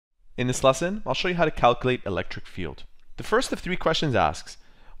In this lesson, I'll show you how to calculate electric field. The first of three questions asks,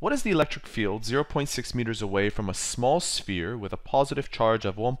 what is the electric field 0.6 meters away from a small sphere with a positive charge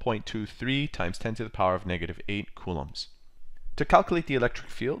of 1.23 times 10 to the power of negative 8 coulombs? To calculate the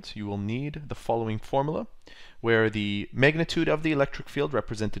electric field, you will need the following formula, where the magnitude of the electric field,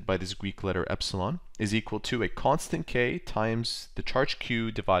 represented by this Greek letter epsilon, is equal to a constant k times the charge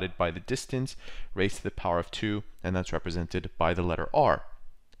q divided by the distance raised to the power of 2, and that's represented by the letter r.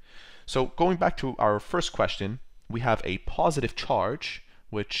 So going back to our first question, we have a positive charge,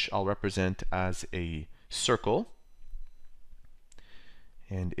 which I'll represent as a circle,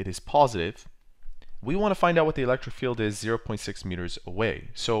 and it is positive. We want to find out what the electric field is 0.6 meters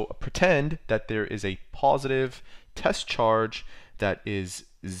away. So pretend that there is a positive test charge that is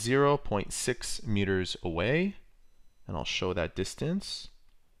 0.6 meters away, and I'll show that distance.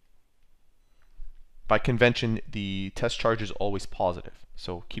 By convention, the test charge is always positive,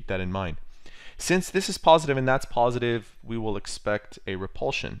 so keep that in mind. Since this is positive and that's positive, we will expect a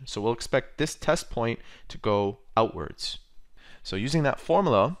repulsion. So we'll expect this test point to go outwards. So using that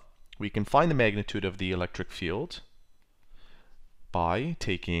formula, we can find the magnitude of the electric field by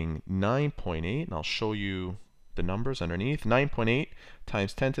taking 9.8, and I'll show you the numbers underneath. 9.8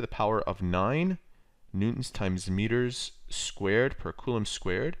 times 10 to the power of 9 newtons times meters squared per coulomb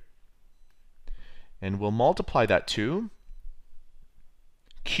squared. And we'll multiply that to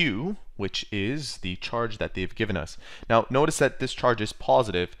Q, which is the charge that they've given us. Now, notice that this charge is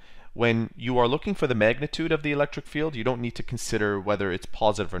positive. When you are looking for the magnitude of the electric field, you don't need to consider whether it's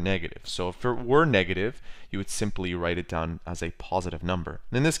positive or negative. So if it were negative, you would simply write it down as a positive number.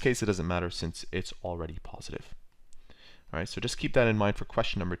 In this case, it doesn't matter since it's already positive. All right, so just keep that in mind for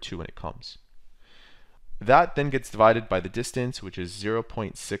question number 2 when it comes. That then gets divided by the distance, which is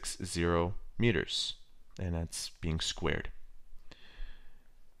 0.60 meters, and that's being squared.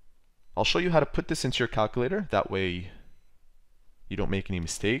 I'll show you how to put this into your calculator. That way you don't make any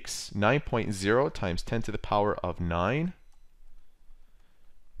mistakes. 9.0 times 10 to the power of 9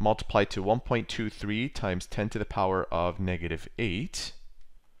 multiplied to 1.23 times 10 to the power of negative 8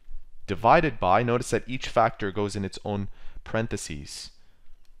 divided by, notice that each factor goes in its own parentheses.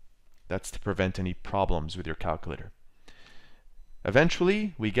 That's to prevent any problems with your calculator.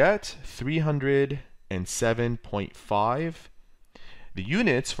 Eventually, we get 307.5. The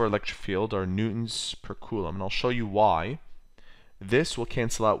units for electric field are newtons per coulomb, and I'll show you why. This will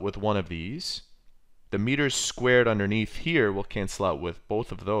cancel out with one of these. The meters squared underneath here will cancel out with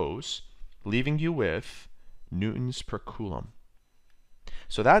both of those, leaving you with newtons per coulomb.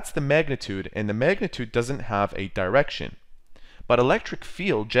 So that's the magnitude, and the magnitude doesn't have a direction. But electric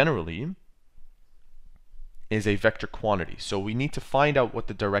field generally is a vector quantity. So we need to find out what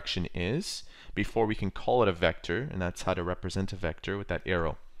the direction is before we can call it a vector, and that's how to represent a vector with that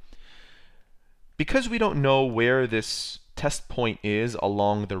arrow. Because we don't know where this test point is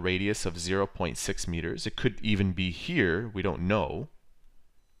along the radius of 0.6 meters, it could even be here, we don't know.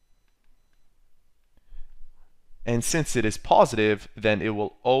 And since it is positive, then it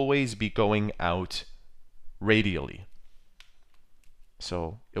will always be going out radially.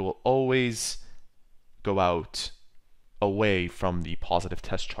 So it will always go out away from the positive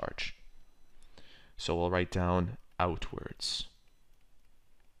test charge. So we'll write down outwards.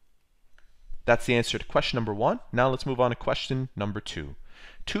 That's the answer to question number 1. Now let's move on to question number 2.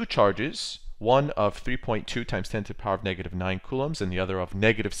 Two charges, one of 3.2 times 10 to the power of negative 9 coulombs and the other of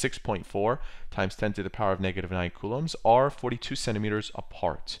negative 6.4 times 10 to the power of negative 9 coulombs, are 42 centimeters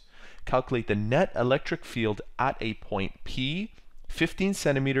apart. Calculate the net electric field at a point P 15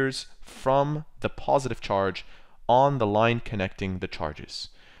 centimeters from the positive charge on the line connecting the charges.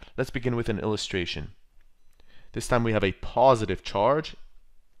 Let's begin with an illustration. This time we have a positive charge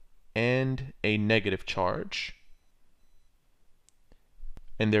and a negative charge.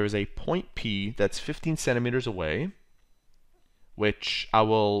 And there is a point P that's 15 centimeters away, which I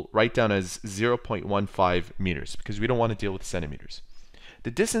will write down as 0.15 meters because we don't want to deal with centimeters.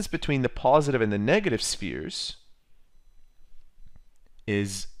 The distance between the positive and the negative spheres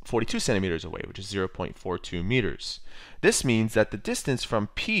is 42 centimeters away, which is 0.42 meters. This means that the distance from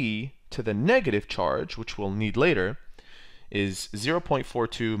P to the negative charge, which we'll need later, is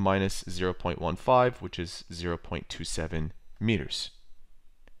 0.42 minus 0.15, which is 0.27 meters.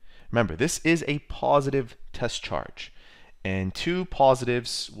 Remember, this is a positive test charge, and two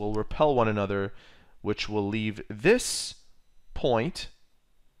positives will repel one another, which will leave this point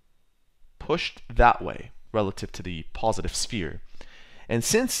pushed that way relative to the positive sphere. And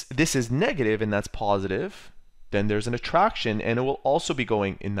since this is negative and that's positive, then there's an attraction and it will also be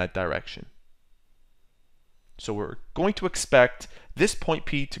going in that direction. So we're going to expect this point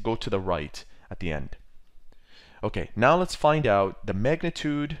P to go to the right at the end. Okay, now let's find out the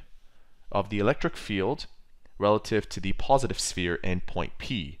magnitude of the electric field relative to the positive sphere and point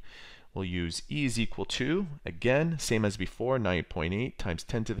P. We'll use E is equal to, again, same as before, 9.8 times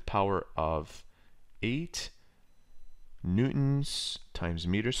 10 to the power of 8 newtons times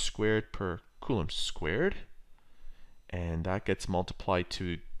meters squared per coulomb squared. And that gets multiplied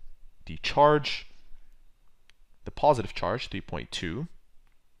to the charge, the positive charge, 3.2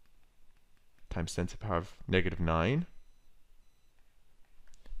 times 10 to the power of -9,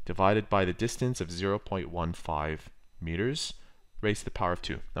 divided by the distance of 0.15 meters, raised to the power of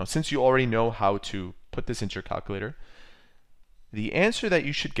 2. Now, since you already know how to put this into your calculator, the answer that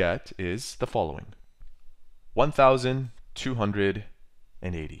you should get is the following: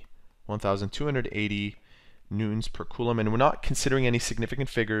 1,280. 1,280 newtons per coulomb. And we're not considering any significant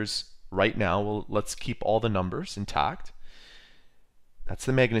figures right now. Let's keep all the numbers intact. That's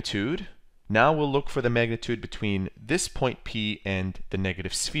the magnitude. Now we'll look for the magnitude between this point P and the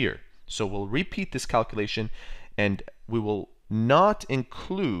negative sphere. So we'll repeat this calculation, and we will not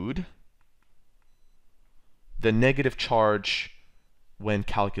include the negative charge when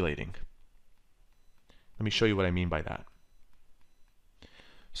calculating. Let me show you what I mean by that.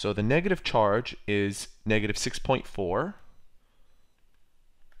 So the negative charge is -6.4,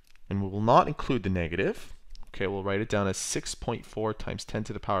 and we will not include the negative. Okay, we'll write it down as 6.4 times 10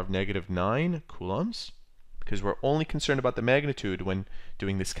 to the power of -9 coulombs, because we're only concerned about the magnitude when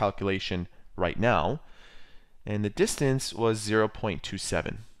doing this calculation right now. And the distance was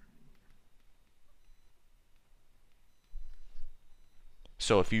 0.27.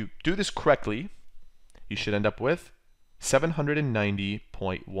 So if you do this correctly, you should end up with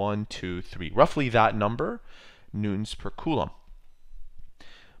 790.123, roughly that number, newtons per coulomb.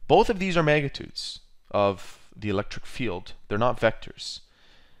 Both of these are magnitudes of the electric field. They're not vectors.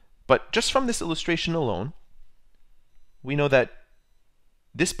 But just from this illustration alone, we know that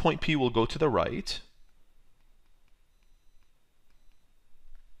this point P will go to the right,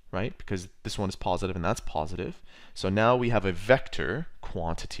 right? Because this one is positive and that's positive. So now we have a vector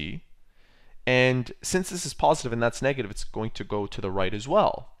quantity. And since this is positive and that's negative, it's going to go to the right as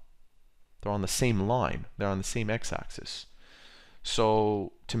well. They're on the same line. They're on the same x-axis.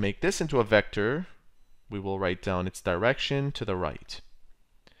 So to make this into a vector, we will write down its direction to the right.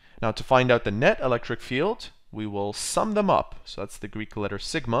 Now to find out the net electric field, we will sum them up. So that's the Greek letter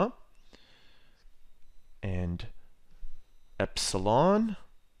sigma and epsilon,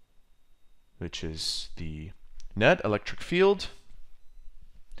 which is the net electric field.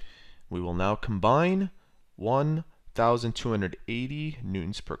 We will now combine 1,280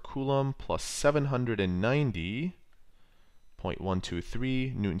 newtons per coulomb plus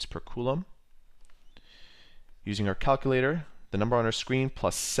 790.123 newtons per coulomb. Using our calculator, the number on our screen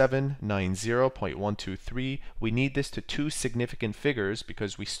plus 790.123. We need this to two significant figures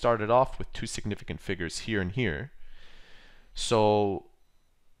because we started off with two significant figures here and here. So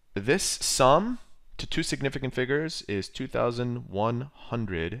this sum to two significant figures is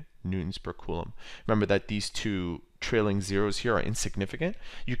 2,100 newtons per coulomb. Remember that these two trailing zeros here are insignificant.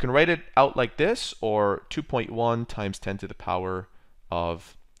 You can write it out like this, or 2.1 times 10 to the power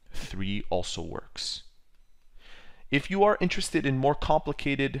of 3 also works. If you are interested in more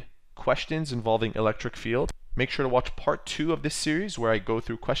complicated questions involving electric field, make sure to watch part 2 of this series where I go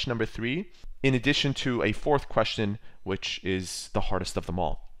through question number 3, in addition to a fourth question, which is the hardest of them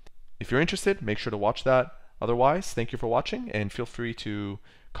all. If you're interested, make sure to watch that. Otherwise, thank you for watching, and feel free to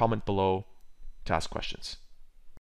comment below to ask questions.